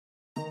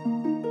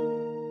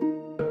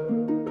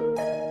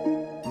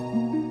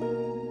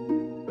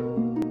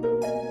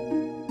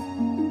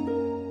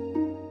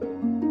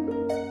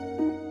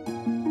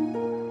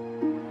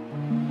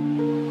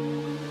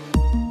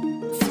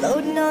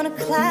a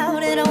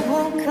cloud and I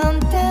won't come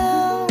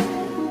down.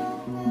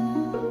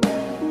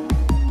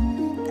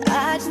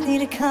 I just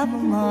need a couple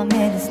more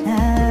minutes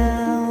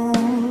now.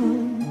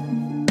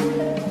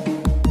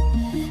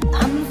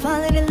 I'm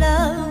falling in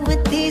love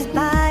with these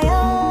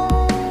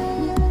biomes.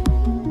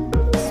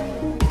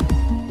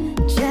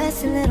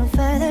 Just a little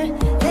further,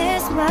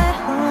 there's my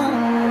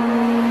home.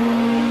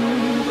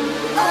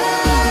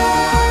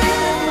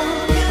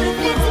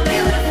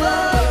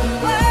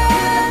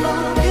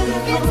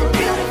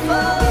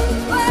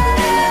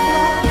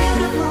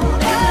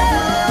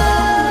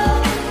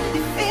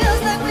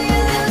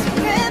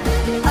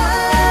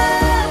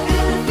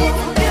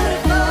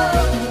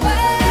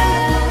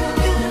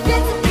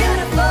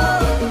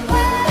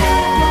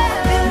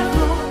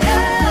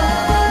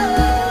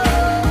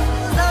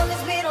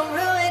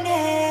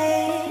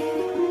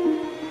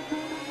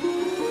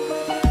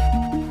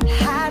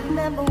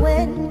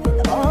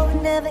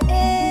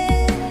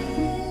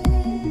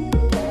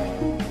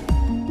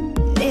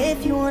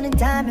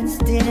 Diamonds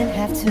didn't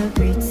have to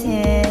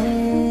pretend.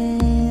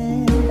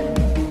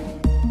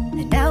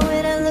 And now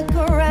when I look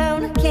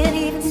around, I can't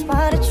even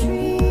spot a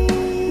tree.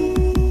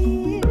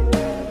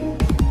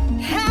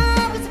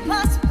 How is it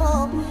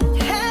possible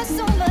to have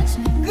so much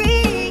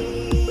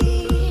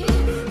greed?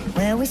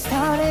 Well, we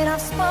started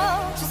off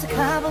small, just a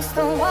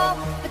cobblestone wall,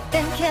 but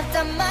then kept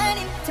on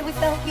mining till we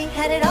felt we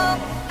had it all.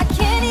 I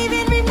can't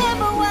even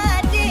remember why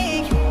I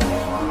dig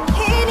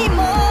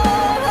anymore.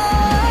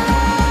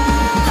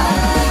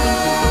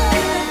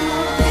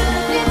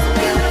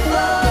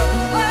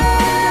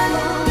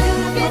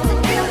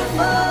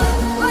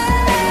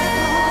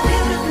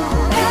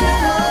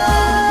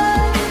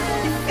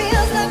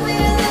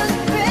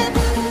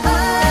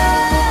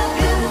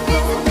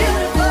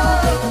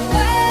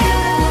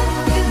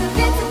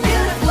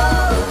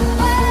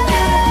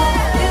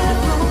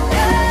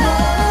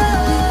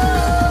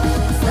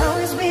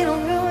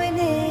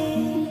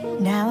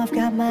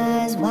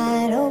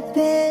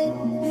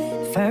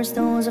 First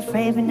I was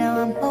afraid, but now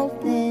I'm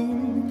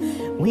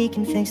hoping we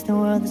can fix the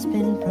world that's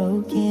been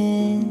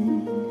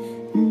broken.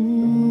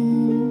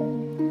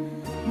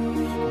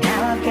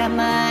 Now I've got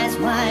my eyes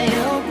wide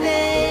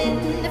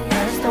open. At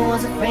first I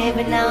was afraid,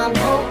 but now I'm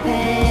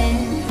hoping